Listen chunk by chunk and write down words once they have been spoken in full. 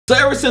So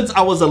ever since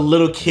I was a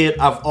little kid,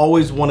 I've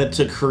always wanted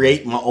to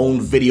create my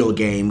own video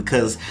game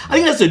because I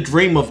think that's a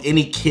dream of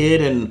any kid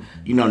and,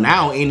 you know,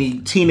 now any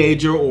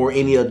teenager or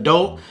any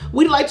adult.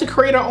 We like to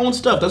create our own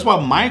stuff. That's why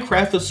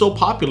Minecraft is so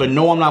popular.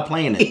 No, I'm not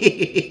playing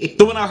it.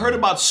 So when I heard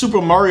about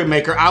Super Mario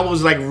Maker, I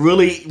was like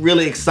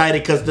really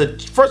excited because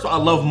first of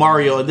all, I love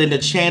Mario, and then the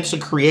chance to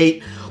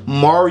create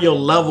Mario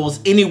levels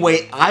any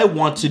way I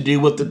want to do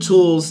with the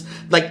tools,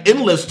 like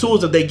endless tools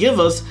that they give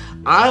us.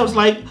 I was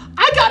like,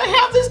 I gotta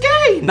have this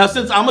game. Now,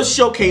 since I'm a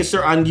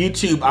showcaser on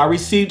YouTube, I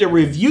received a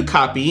review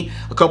copy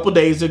a couple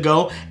days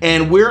ago,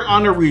 and we're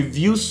on a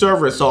review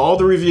server. So all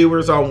the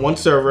reviewers are on one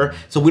server.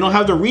 So we don't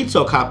have the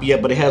retail copy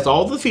yet, but it has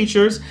all the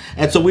features.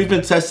 And so we've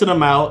been testing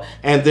them out,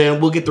 and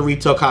then we'll get the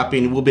retail copy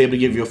and we'll be able to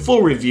give you a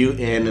full review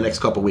in the next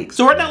couple weeks.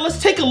 So right now,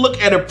 let's take a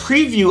look at a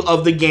preview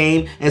of the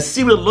game and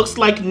see what it looks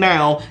like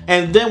now.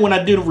 And then when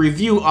I do the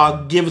review,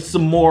 I'll give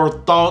some more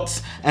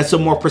thoughts and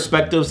some more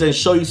perspectives and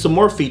show you some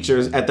more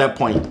features at that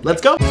point.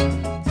 Let's go.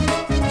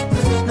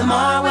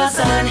 Lamarr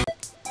Wilson.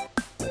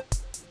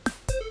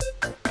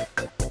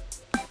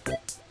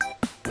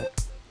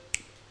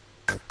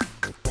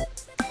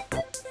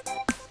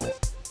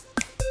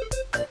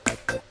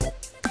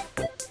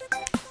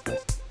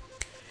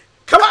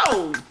 Come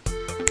on!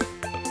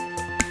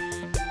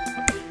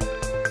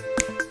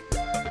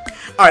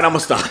 Alright, I'm gonna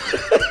stop.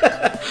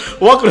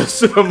 Welcome to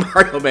Super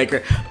Mario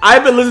Maker.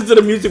 I've been listening to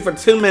the music for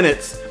 10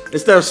 minutes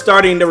instead of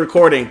starting the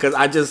recording because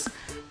I just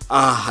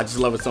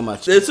love it so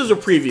much. This is a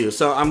preview,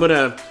 so I'm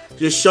gonna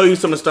just show you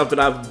some of the stuff that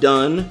I've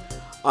done.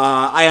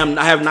 I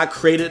have not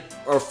created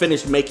or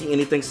finished making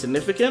anything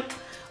significant.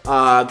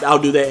 I'll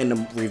do that in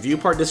the review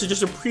part. This is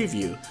just a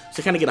preview,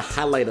 so kind of get a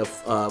highlight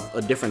of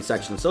a different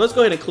section. So let's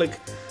go ahead and click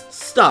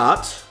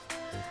Start,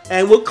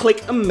 and we'll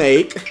click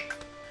Make.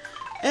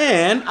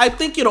 And I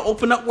think it'll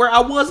open up where I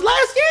was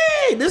last.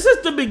 Yay! This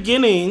is the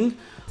beginning.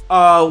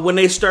 When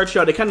they start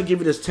you out, they kind of give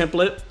you this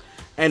template,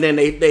 and then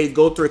they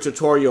go through a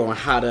tutorial on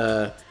how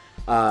to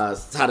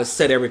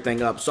set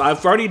everything up. So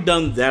I've already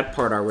done that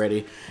part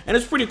already, and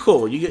it's pretty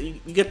cool. You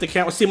get the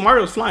camera. See,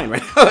 Mario's flying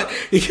right now.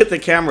 You get the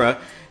camera,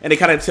 and it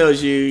kind of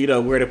tells you, you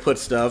know, where to put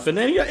stuff, and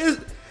then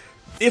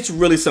it's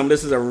really something.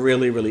 This is a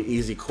really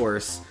easy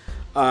course.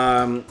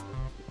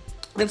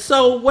 And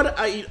so what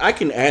I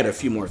can add a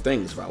few more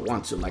things if I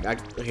want to. Like I'll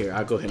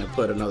go ahead and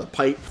put another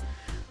pipe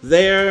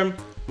there.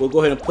 We'll go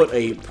ahead and put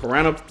a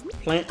piranha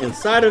plant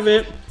inside of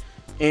it,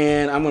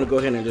 and I'm gonna go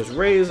ahead and just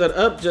raise that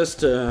up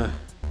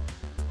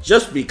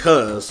just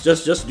because,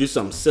 just do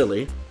something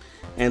silly.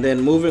 And then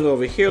moving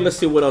over here, let's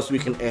see what else we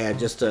can add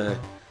just to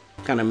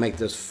kind of make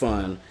this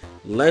fun.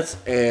 Let's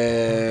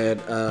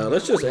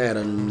just add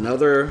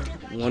another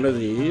one of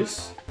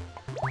these.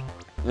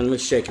 And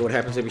let's shake it. What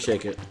happens if you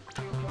shake it?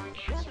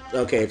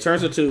 Okay, it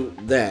turns into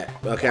that.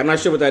 Okay, I'm not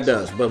sure what that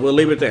does, but we'll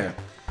leave it there.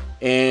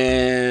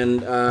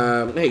 And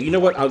hey, you know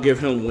what? I'll give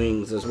him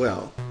wings as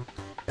well.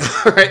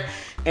 All right.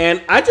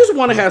 And I just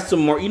want to have some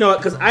more, you know,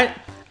 because I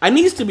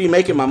needs to be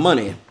making my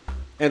money.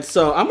 And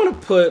so I'm gonna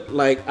put,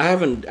 like, I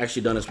haven't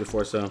actually done this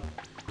before. So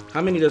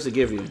how many does it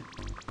give you?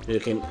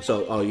 Okay,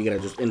 so oh, you gotta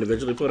just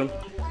individually put them.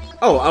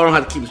 Oh, I don't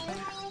have to keep.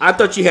 I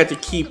thought you had to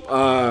keep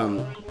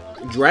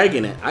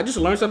dragging it. I just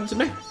learned something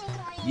today.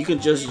 You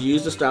can just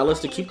use the stylus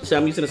to keep. So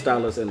I'm using the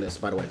stylus in this,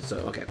 by the way. So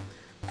okay,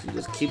 so you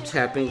just keep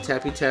tapping,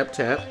 tappy tap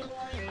tap.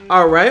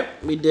 All right,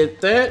 we did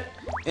that,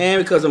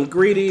 and because I'm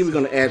greedy, we're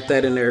gonna add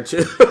that in there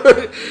too.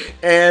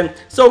 And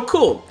so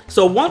cool.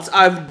 So once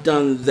I've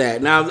done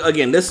that, now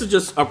again, this is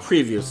just a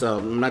preview, so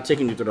I'm not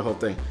taking you through the whole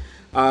thing.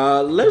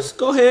 Let's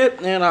go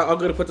ahead and I'm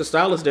gonna put the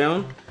stylus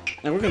down,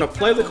 and we're gonna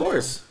play the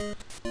chorus.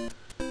 Do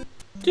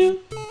do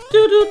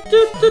do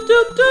do do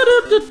do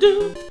do do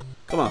do.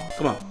 Come on,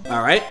 come on.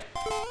 All right.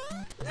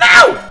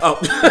 No! Oh,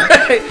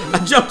 I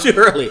jumped too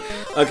early.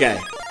 Okay.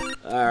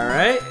 All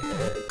right.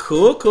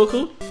 Cool, cool,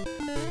 cool.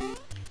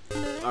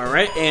 All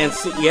right, and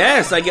see,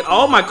 yes, I get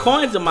all my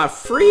coins. Am I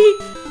free?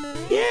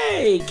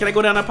 Yay! Can I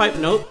go down that pipe?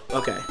 Nope.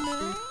 Okay.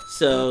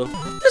 So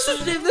this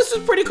is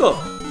pretty cool.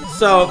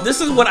 So this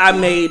is what I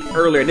made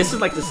earlier. This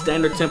is like the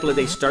standard template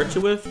they start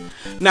you with.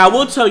 Now I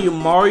will tell you,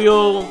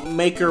 Mario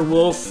Maker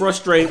will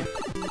frustrate.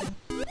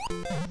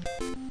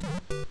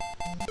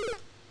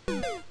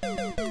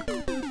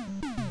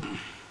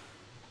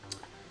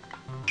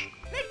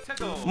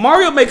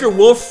 Mario Maker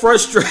will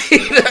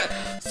frustrate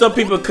some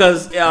people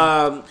because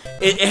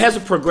it has a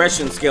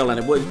progression scale in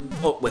it.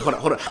 Oh, wait, hold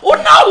on. Oh,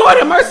 no, Lord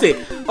have mercy.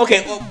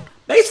 Okay, well,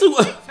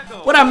 basically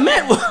what I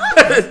meant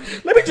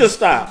was, let me just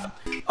stop.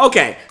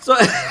 Okay, so,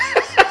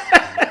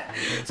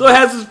 so it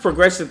has this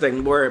progression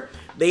thing where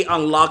they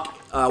unlock,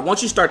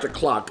 once you start the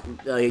clock,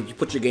 you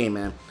put your game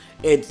in,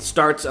 it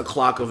starts a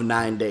clock of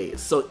 9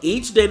 days. So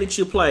each day that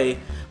you play,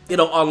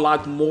 it'll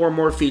unlock more and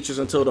more features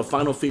until the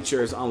final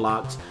feature is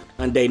unlocked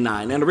on day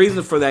 9. And the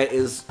reason for that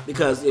is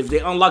because if they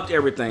unlocked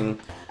everything,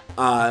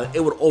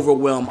 it would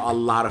overwhelm a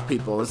lot of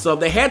people. And so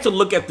they had to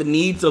look at the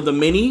needs of the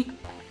many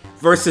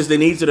versus the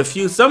needs of the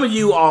few. Some of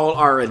you all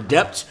are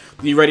adept,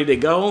 you ready to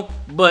go,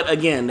 but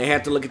again, they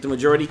have to look at the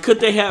majority. Could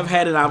they have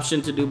had an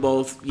option to do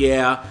both?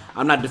 Yeah,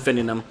 I'm not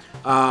defending them,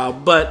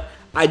 but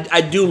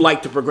I do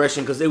like the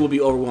progression because it will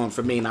be overwhelming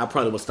for me, and I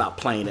probably will stop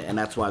playing it, and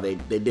that's why they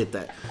did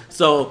that.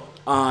 So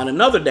on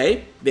another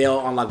day,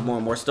 they'll unlock more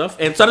and more stuff.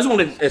 And so I just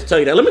wanted to tell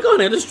you that. Let me go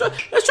ahead and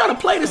let's try to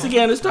play this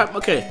again this time.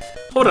 Okay,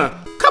 hold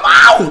on. Come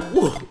on!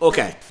 Woo.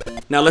 Okay,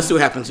 now let's see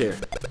what happens here.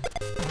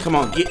 Come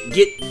on,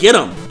 get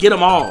them. Get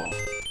them all.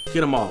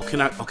 Get them all.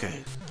 Can I?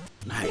 Okay,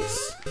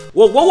 nice.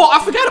 Whoa, whoa, whoa! I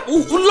forgot it.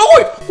 Ooh,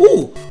 Lord!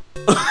 Ooh.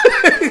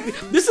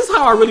 This is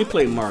how I really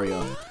play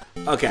Mario.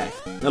 Okay,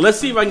 now let's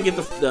see if I can get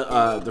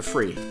the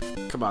free.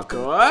 Come on,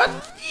 come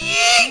on.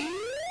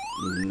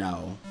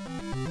 No.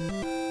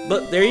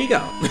 But there you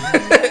go.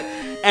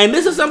 And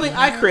this is something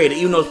I created,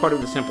 even though it's part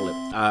of the template.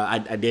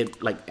 I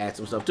did like add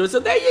some stuff to it. So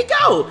there you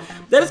go.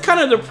 That is kind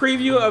of the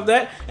preview of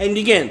that. And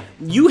again,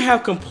 you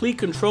have complete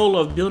control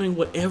of building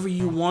whatever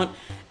you want.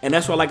 And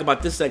that's what I like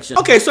about this section.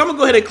 Okay, so I'm gonna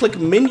go ahead and click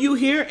menu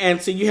here.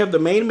 And so you have the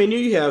main menu.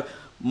 You have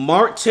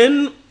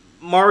 10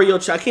 Mario, I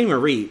can't even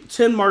read.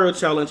 10 Mario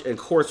Challenge and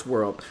Course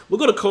World. We'll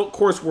go to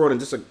Course World in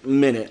just a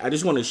minute. I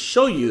just want to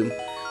show you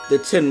the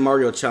 10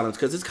 Mario Challenge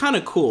because it's kind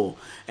of cool.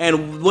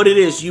 And what it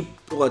is,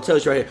 well, it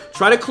tells you right here.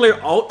 Try to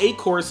clear all 8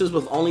 courses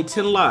with only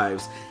 10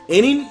 lives.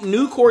 Any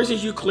new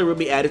courses you clear will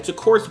be added to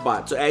Course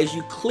Bot. So as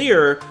you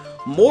clear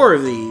more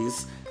of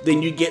these,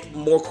 then you get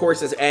more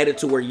courses added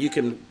to where you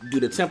can do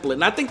the template.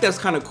 And I think that's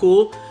kind of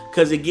cool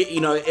because it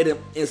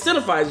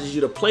incentivizes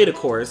you to play the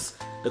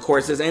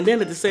courses, and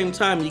then at the same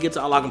time you get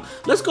to unlock them.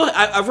 Let's go.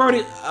 I've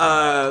already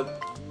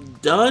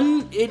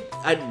done it.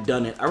 I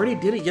already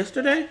did it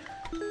yesterday.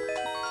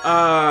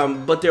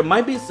 But there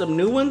might be some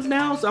new ones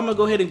now, so I'm gonna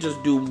go ahead and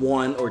just do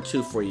 1 or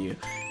 2 for you,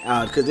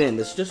 because then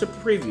it's just a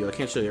preview. I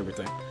can't show you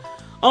everything.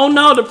 Oh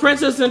no, the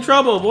princess is in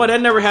trouble. Boy,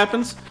 that never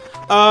happens.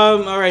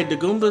 All right, the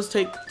Goombas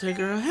take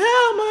her.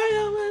 Help,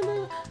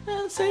 Mario,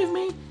 save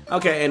me.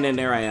 Okay, and then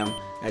there I am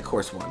at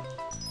course 1.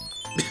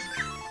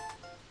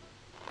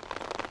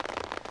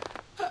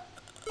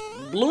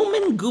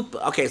 Bloomin'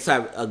 Goomba. Okay, so I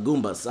have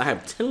Goombas. I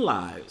have 10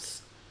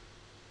 lives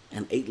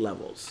and 8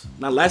 levels.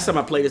 Now, last time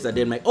I played this, I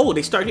didn't make. Oh,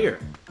 they start here.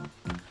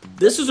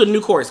 This is a new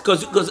course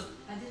because I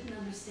didn't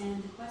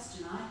understand the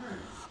question. I heard.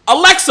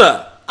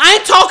 Alexa, I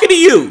ain't talking to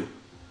you.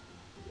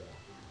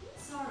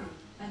 Sorry,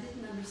 I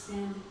didn't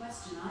understand the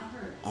question. I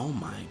heard. Oh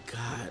my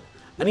God,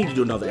 I need to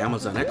do another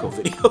Amazon Echo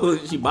video.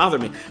 She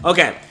bothered me.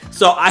 Okay,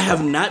 so I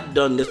have not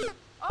done this.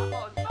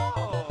 Oh no.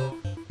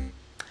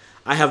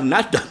 I have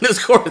not done this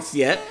course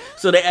yet,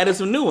 so they added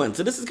some new ones.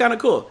 So this is kind of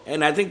cool,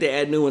 and I think they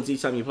add new ones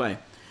each time you play.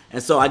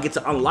 And so I get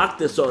to unlock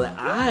this so that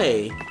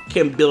I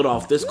can build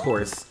off this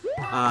course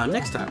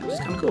next time, which is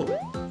kind of cool.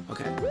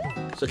 Okay,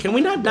 so can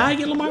we not die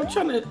again, Lamarr? I'm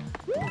trying to.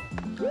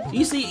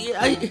 You see,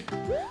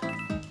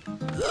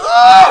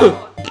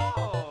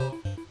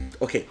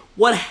 Okay,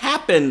 what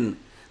happened?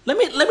 Let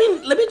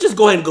me just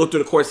go ahead and go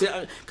through the course,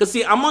 cause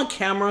see, I'm on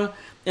camera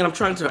and I'm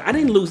trying to. I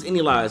didn't lose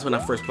any lives when I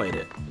first played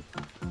it.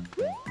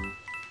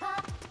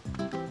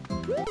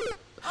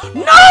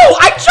 No!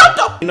 I jumped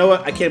up! You know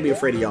what? I can't be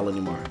afraid of y'all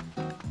anymore.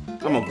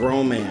 I'm a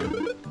grown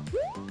man.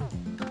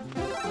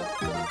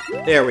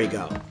 There we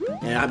go.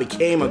 And I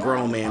became a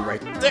grown man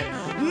right there.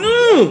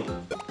 No!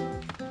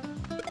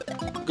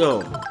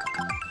 Go.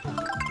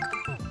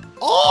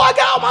 Oh, I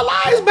got all my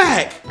lives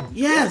back!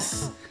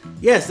 Yes.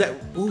 Yes, that.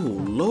 Ooh,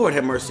 Lord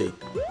have mercy.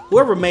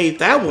 Whoever made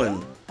that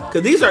one.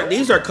 Because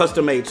these are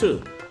custom made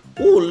too.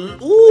 Ooh,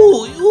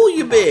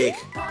 you big.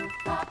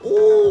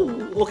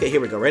 Ooh. Okay, here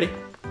we go. Ready?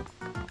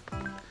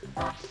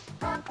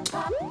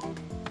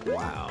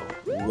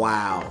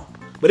 Wow.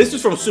 But this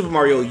is from Super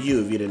Mario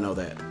U, if you didn't know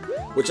that.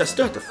 Which I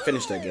still have to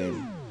finish that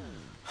game.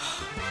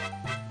 Oh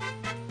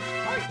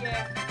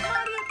yeah,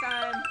 Mario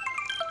time.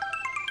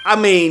 I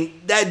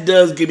mean, that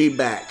does get me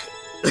back.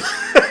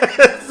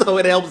 So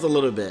it helps a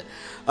little bit.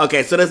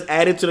 Okay, so that's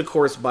added to the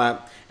course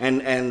bot,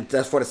 and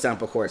that's for the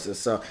sample courses.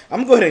 So I'm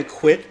gonna go ahead and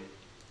quit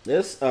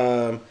this.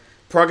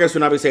 Progress will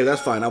not be saved.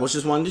 That's fine. I was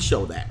just wanting to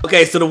show that.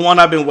 Okay, so the one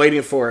I've been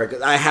waiting for,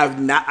 because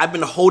I've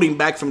been holding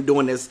back from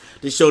doing this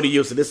to show to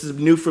you. So this is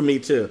new for me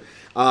too.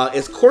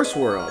 It's Course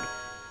World,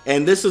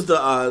 and this is the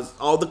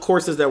all the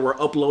courses that were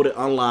uploaded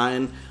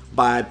online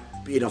by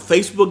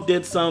Facebook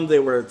did some.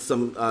 There were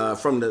some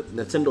from the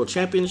Nintendo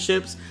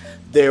Championships.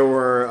 There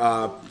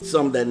were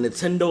some that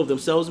Nintendo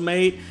themselves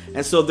made,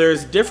 and so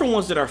there's different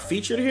ones that are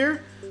featured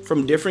here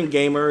from different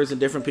gamers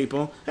and different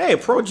people. Hey,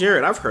 Pro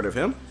Jared, I've heard of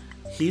him.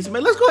 He's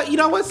made. Let's go ahead. You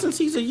know what? Since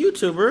he's a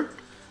YouTuber,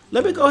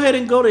 let me go ahead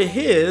and go to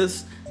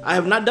his. I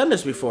have not done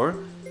this before.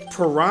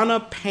 Piranha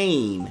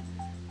Pain.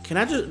 Can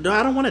I just? No,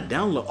 I don't want to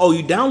download. Oh,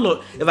 you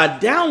download. If I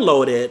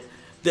download it,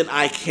 then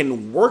I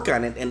can work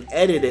on it and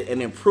edit it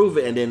and improve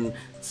it and then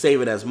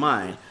save it as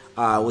mine.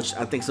 Which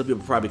I think some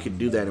people probably could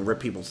do that and rip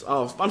people's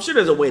off. I'm sure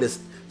there's a way to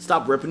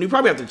stop ripping. You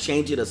probably have to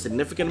change it a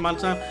significant amount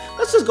of time.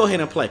 Let's just go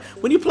ahead and play.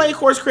 When you play a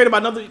course created by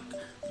another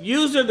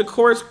user, the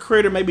course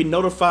creator may be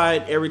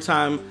notified every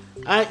time.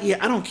 I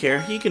don't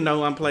care. He can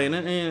know I'm playing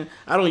it. And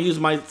I don't use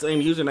my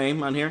same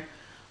username on here.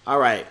 All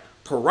right,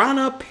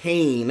 Piranha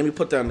Pain. Let me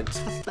put down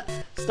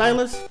the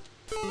stylus.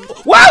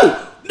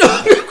 Whoa!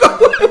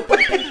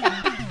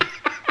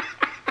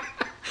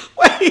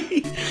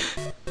 Wait.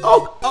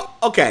 Oh,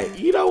 okay.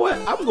 You know what?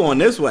 I'm going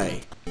this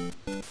way.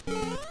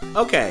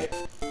 Okay.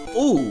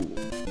 Ooh.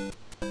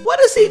 What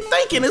is he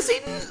thinking? Is he?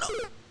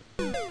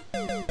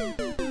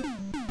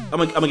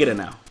 I'm gonna get it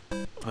now.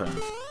 Hold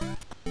on.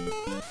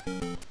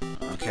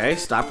 Okay,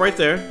 stop right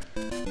there.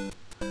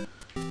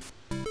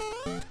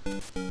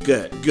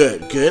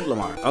 Good,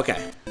 Lamar.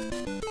 Okay.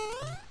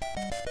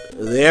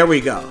 There we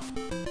go.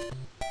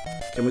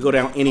 Can we go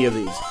down any of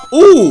these?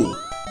 Ooh!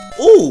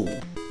 Ooh!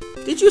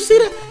 Did you see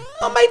that?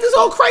 I'll make this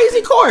whole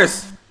crazy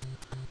course.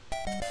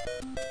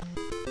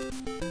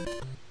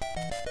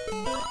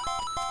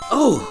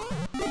 Oh!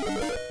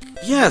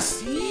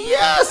 Yes!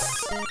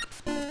 Yes!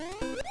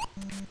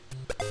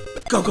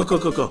 Go, go, go,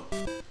 go, go.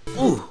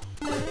 Ooh.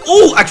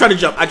 Ooh! I tried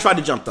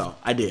to jump though.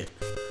 I did.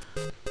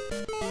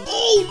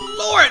 Oh,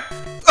 Lord!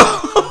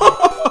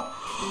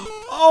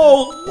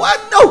 Oh,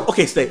 what? No!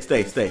 Okay, stay.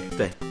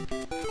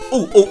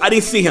 Oh, I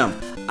didn't see him.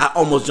 I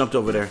almost jumped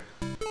over there.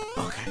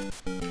 Okay.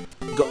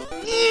 Go.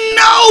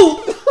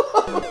 No!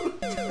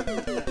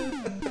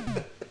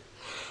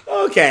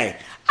 Okay.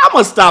 I'm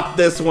gonna stop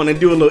this one and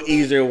do a little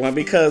easier one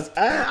because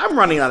I'm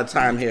running out of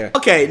time here.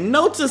 Okay,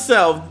 note to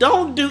self,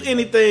 don't do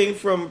anything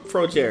from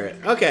Pro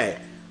Jared. Okay.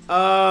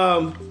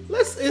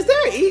 Is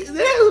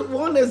there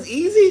one that's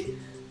easy?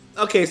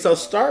 Okay, so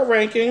start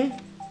ranking.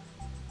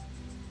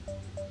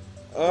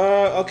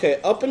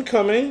 Okay, up and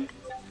coming.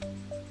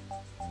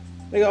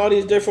 They got all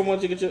these different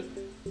ones you can choose.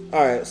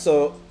 All right,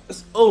 so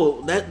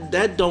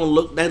that don't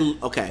look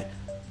okay.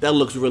 That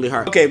looks really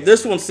hard. Okay,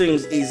 this one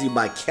seems easy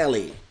by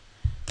Kelly.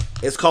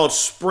 It's called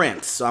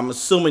Sprint, so I'm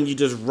assuming you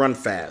just run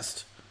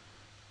fast.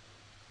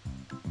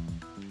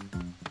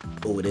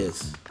 Oh, it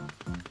is.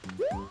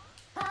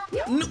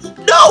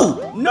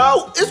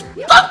 No, it's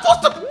not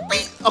supposed to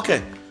be.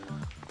 Okay.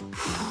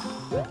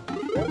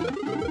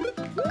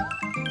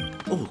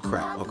 Oh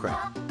crap.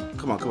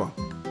 Come on.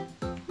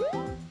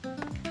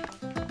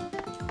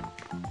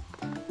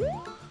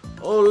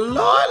 Oh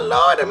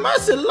Lord have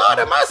mercy, Lord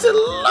have mercy.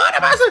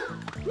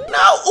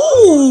 No,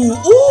 ooh,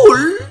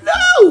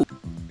 no.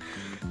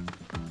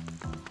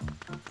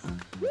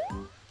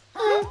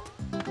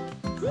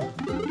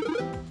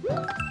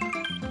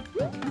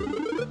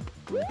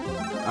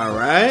 All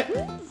right.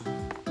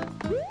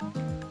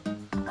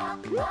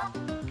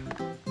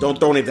 Don't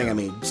throw anything at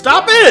me.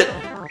 Stop it!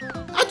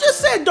 I just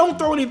said don't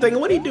throw anything.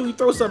 What do? He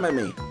throw something at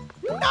me.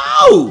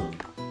 No!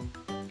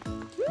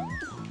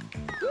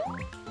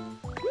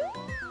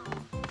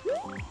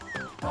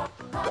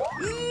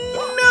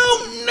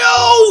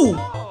 No!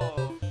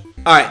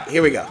 All right,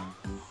 here we go.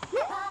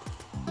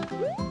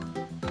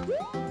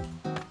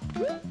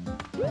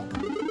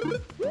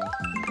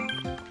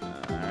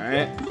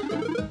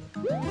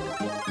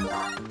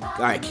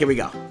 All right, here we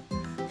go.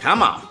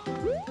 Come on.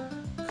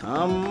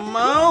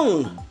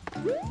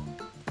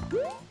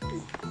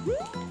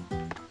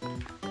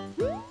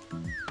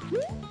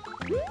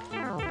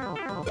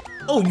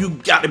 Oh, you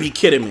gotta be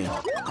kidding me.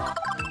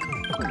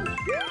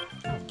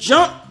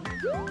 Jump.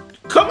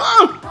 Come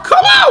on.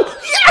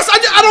 Yes,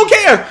 I don't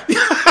care.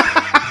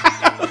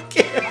 I don't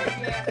care.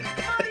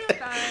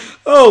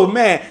 Oh,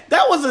 man.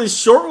 That was a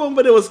short one,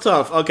 but it was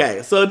tough.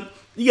 Okay, so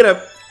you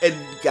gotta... And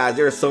guys,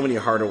 there are so many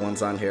harder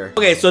ones on here.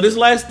 Okay, so this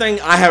last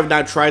thing, I have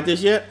not tried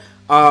this yet.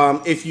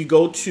 If you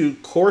go to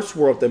Course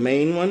World, the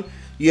main one,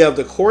 you have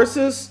the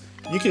courses.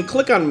 You can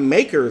click on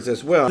makers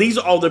as well. These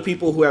are all the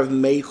people who have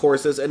made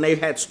courses, and they've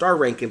had star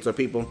rankings of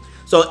people.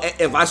 So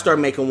if I start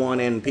making one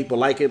and people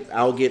like it,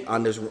 I'll get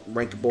on this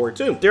rank board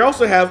too. They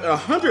also have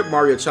 100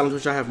 Mario Challenge,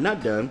 which I have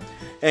not done.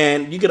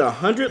 And you get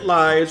 100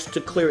 lives to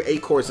clear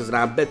 8 courses, and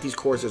I bet these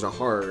courses are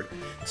hard.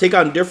 Take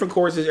on different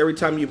courses every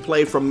time you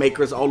play from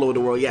makers all over the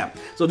world. Yeah,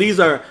 so these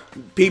are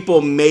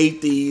people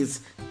made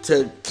these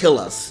to kill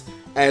us.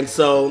 And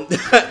so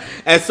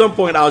at some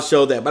point I'll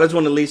show that, but I just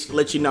want to at least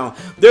let you know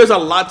there's a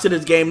lot to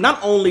this game, not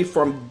only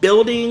from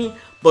building,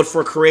 but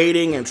for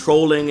creating and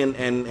trolling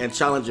and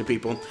challenging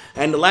people.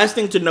 And the last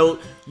thing to note,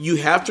 you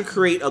have to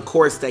create a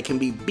course that can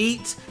be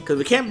beat, because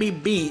if it can't be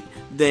beat,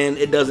 then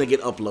it doesn't get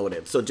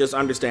uploaded. So just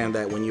understand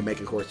that when you're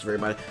making courses for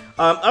everybody.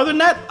 Other than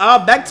that,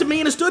 back to me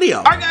in the studio.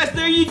 All right, guys,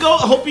 there you go.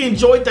 I hope you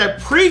enjoyed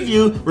that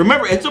preview.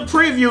 Remember, it's a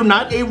preview,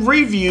 not a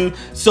review.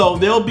 So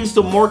there'll be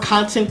some more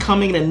content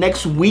coming in the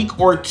next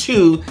week or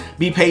two.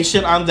 Be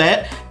patient on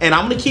that. And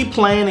I'm gonna keep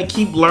playing and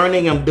keep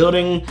learning and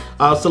building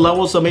some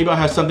levels, so maybe I'll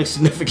have something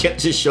significant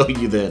to show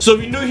you then. So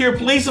if you're new here,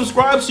 please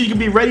subscribe so you can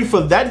be ready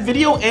for that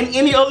video and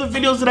any other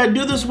videos that I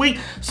do this week.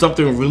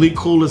 Something really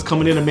cool is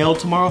coming in the mail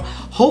tomorrow.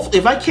 Hopefully,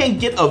 if I can't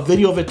get a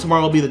video of it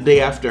tomorrow, it'll be the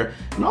day after.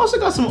 And I also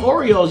got some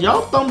Oreos.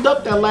 Y'all thumbed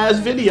up that last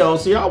video,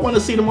 so y'all want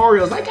to see them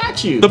Oreos. I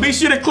got you. So be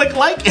sure to click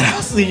like, and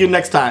I'll see you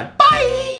next time. Bye!